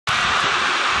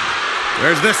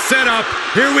There's the setup.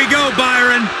 Here we go,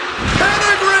 Byron.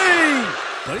 Pedigree!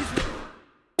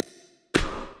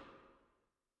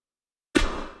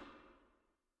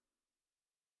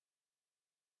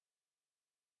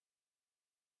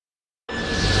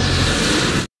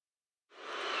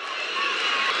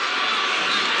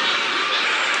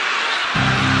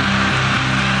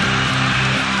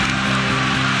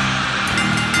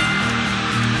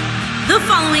 The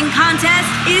following contest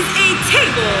is a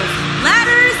tables,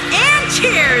 ladders, and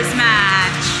chairs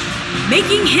match.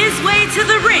 Making his way to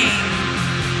the ring,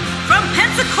 from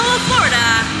Pensacola,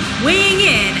 Florida, weighing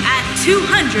in at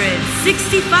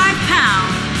 265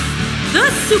 pounds,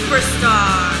 the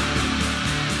Superstar.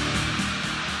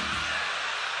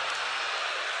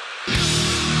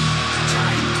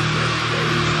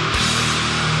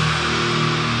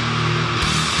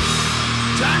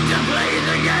 Time to play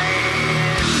the game!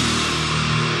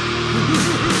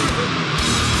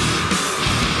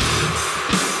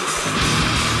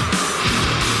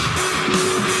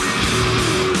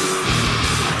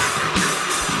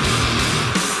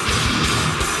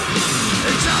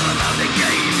 It's all about the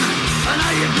game, and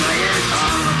how you play it.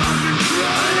 All about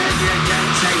control, if you can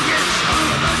take it. All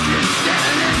about your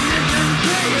stand, if you can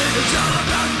play it. It's all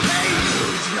about play,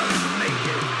 who's gonna make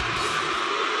it?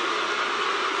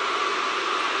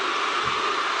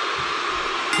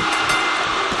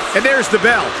 And there's the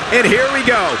bell, and here we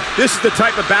go. This is the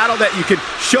type of battle that you can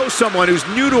show someone who's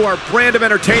new to our brand of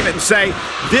entertainment and say,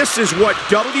 this is what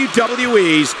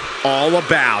WWE's all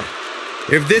about.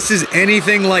 If this is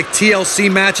anything like TLC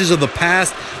matches of the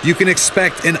past, you can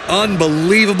expect an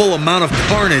unbelievable amount of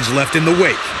carnage left in the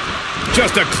wake.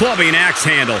 Just a clubbing axe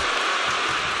handle.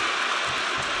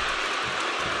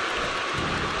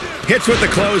 Hits with the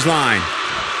clothesline.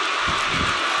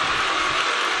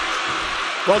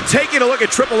 Well, taking a look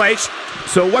at Triple H,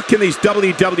 so what can these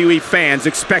WWE fans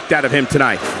expect out of him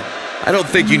tonight? I don't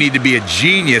think you need to be a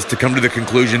genius to come to the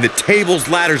conclusion that tables,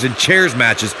 ladders, and chairs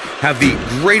matches have the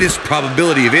greatest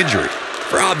probability of injury,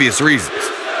 for obvious reasons.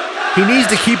 He needs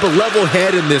to keep a level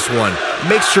head in this one.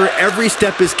 Make sure every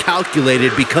step is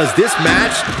calculated because this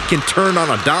match can turn on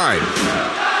a dime.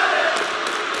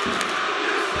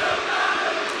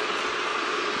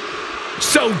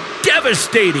 So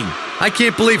devastating! I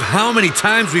can't believe how many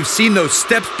times we've seen those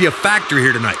steps be a factor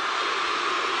here tonight.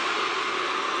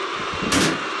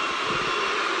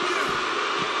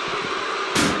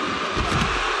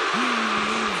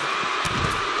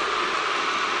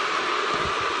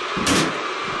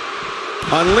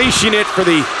 Unleashing it for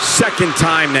the second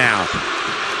time now.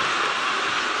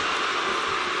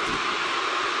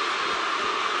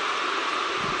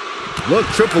 Look,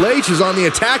 Triple H is on the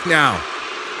attack now.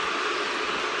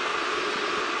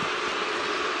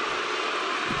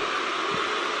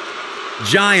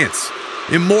 Giants,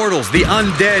 immortals, the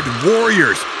undead,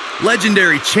 warriors,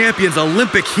 legendary champions,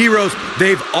 Olympic heroes,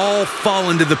 they've all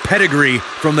fallen to the pedigree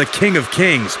from the King of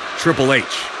Kings, Triple H.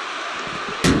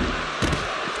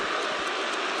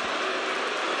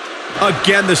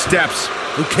 Again, the steps.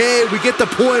 Okay, we get the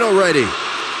point already.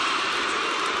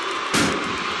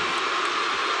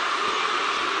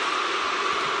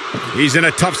 He's in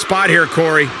a tough spot here,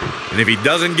 Corey. And if he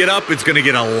doesn't get up, it's going to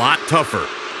get a lot tougher.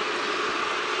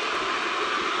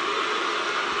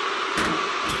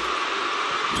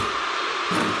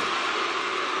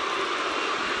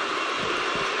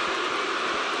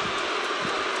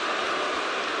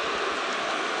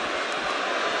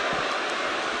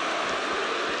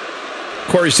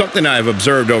 Corey, something I've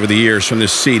observed over the years from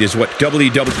this seat is what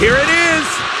WWE... Here it is!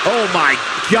 Oh, my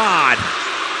God!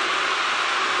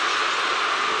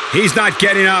 He's not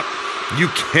getting up. You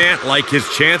can't like his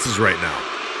chances right now.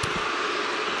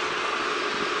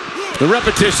 The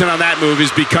repetition on that move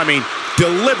is becoming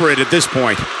deliberate at this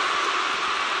point.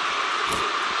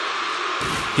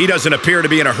 He doesn't appear to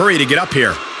be in a hurry to get up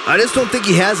here. I just don't think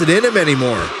he has it in him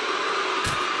anymore.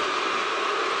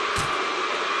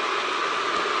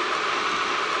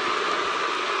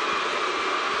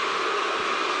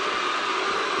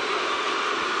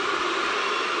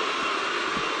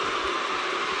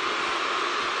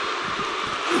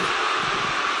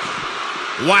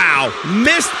 Wow,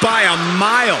 missed by a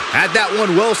mile. Had that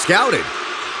one well scouted.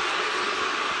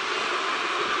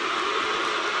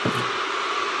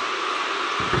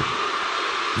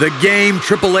 The game,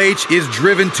 Triple H is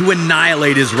driven to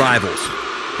annihilate his rivals.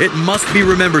 It must be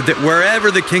remembered that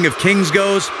wherever the King of Kings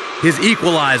goes, his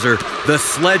equalizer, the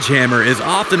sledgehammer, is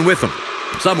often with him,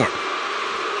 somewhere.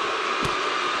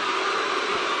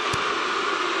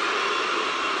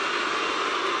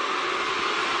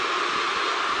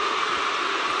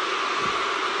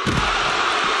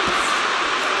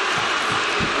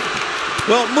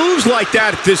 Well, moves like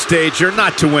that at this stage are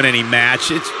not to win any match.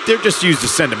 They're just used to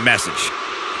send a message.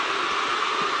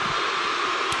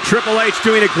 Triple H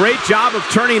doing a great job of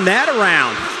turning that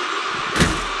around.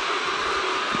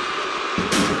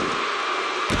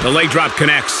 The leg drop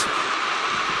connects.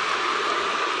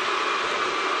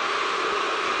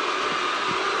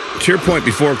 To your point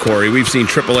before, Corey, we've seen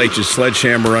Triple H's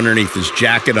sledgehammer underneath his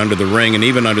jacket, under the ring, and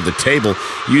even under the table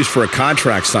used for a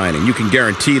contract signing. You can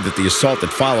guarantee that the assault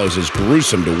that follows is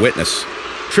gruesome to witness.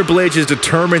 Triple H is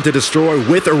determined to destroy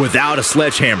with or without a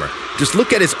sledgehammer. Just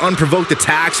look at his unprovoked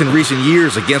attacks in recent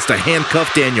years against a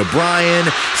handcuffed Daniel Bryan,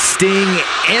 Sting,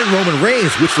 and Roman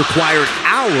Reigns, which required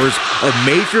hours of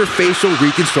major facial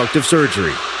reconstructive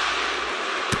surgery.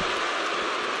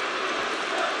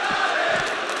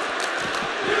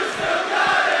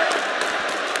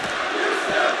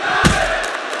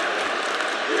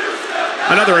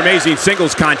 Another amazing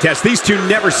singles contest. These two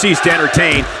never cease to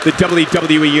entertain the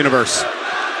WWE Universe.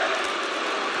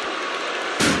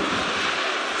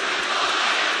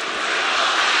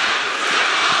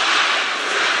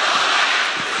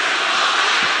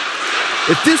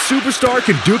 If this superstar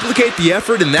can duplicate the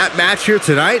effort in that match here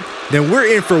tonight, then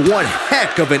we're in for one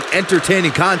heck of an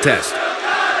entertaining contest.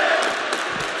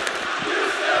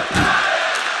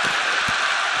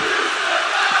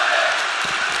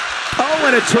 Oh,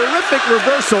 and a terrific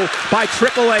reversal by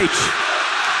Triple H.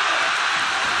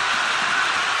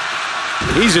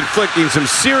 He's inflicting some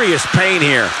serious pain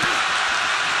here.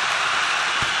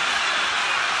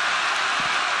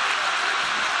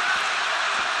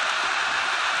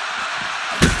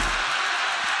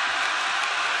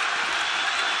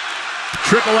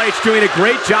 Triple H doing a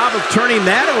great job of turning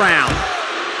that around.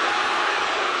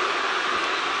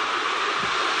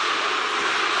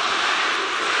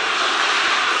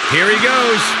 Here he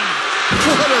goes.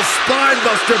 What a spine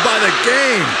buster by the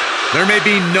game. There may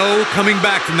be no coming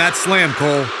back from that slam,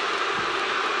 Cole.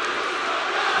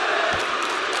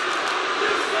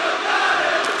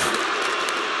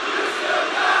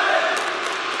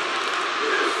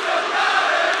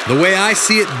 The way I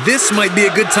see it, this might be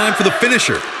a good time for the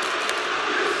finisher.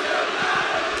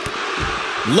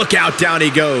 Look out, down he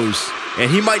goes. And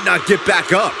he might not get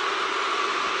back up.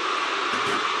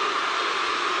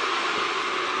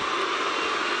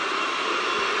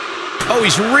 Oh,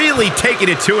 he's really taking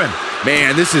it to him.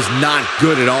 Man, this is not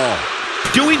good at all.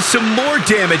 Doing some more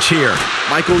damage here.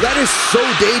 Michael, that is so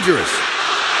dangerous.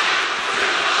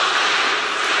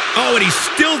 Oh, and he's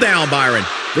still down, Byron.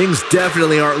 Things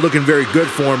definitely aren't looking very good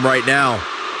for him right now.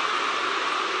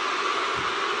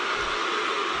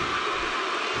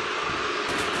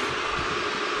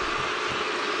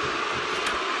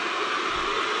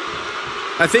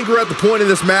 I think we're at the point in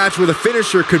this match where the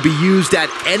finisher could be used at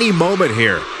any moment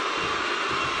here.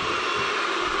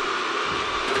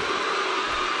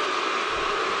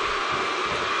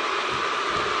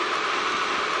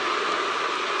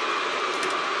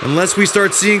 Unless we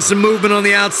start seeing some movement on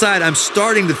the outside, I'm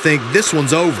starting to think this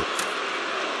one's over.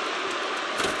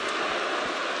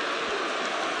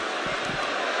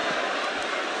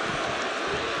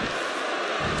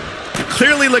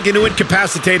 Clearly looking to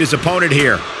incapacitate his opponent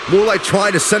here. More like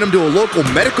trying to send him to a local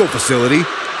medical facility.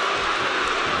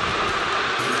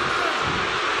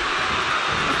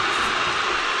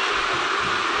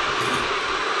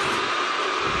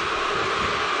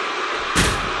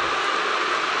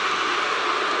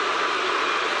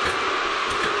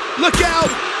 Look out!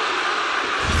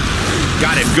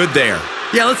 Got him good there.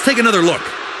 Yeah, let's take another look.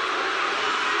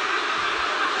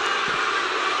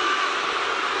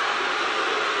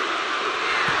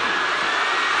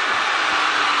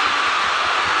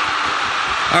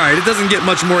 All right, it doesn't get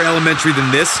much more elementary than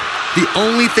this. The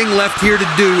only thing left here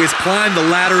to do is climb the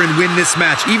ladder and win this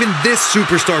match. Even this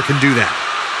superstar can do that.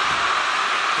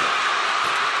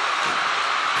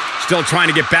 Still trying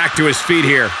to get back to his feet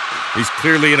here. He's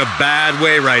clearly in a bad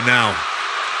way right now.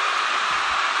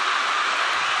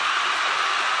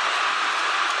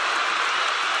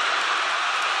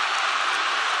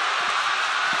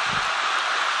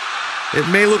 It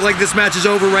may look like this match is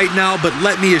over right now, but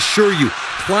let me assure you,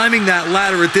 climbing that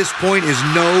ladder at this point is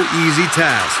no easy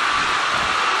task.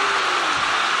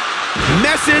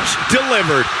 Message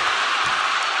delivered.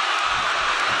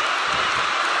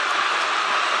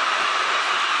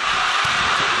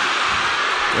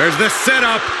 There's the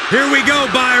setup. Here we go,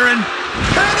 Byron.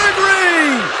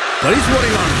 Pedigree! But he's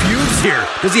running on fumes here.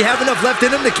 Does he have enough left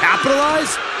in him to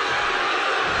capitalize?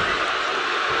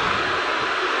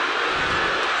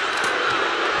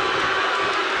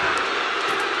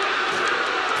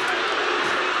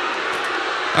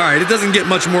 All right, it doesn't get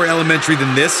much more elementary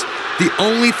than this. The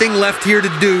only thing left here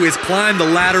to do is climb the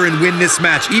ladder and win this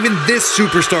match. Even this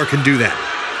superstar can do that.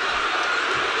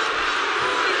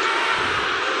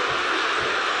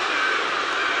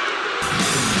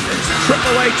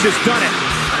 Triple H has done it.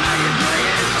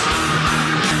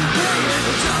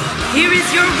 Here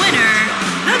is your winner,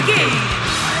 the Game,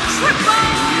 Triple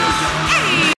H.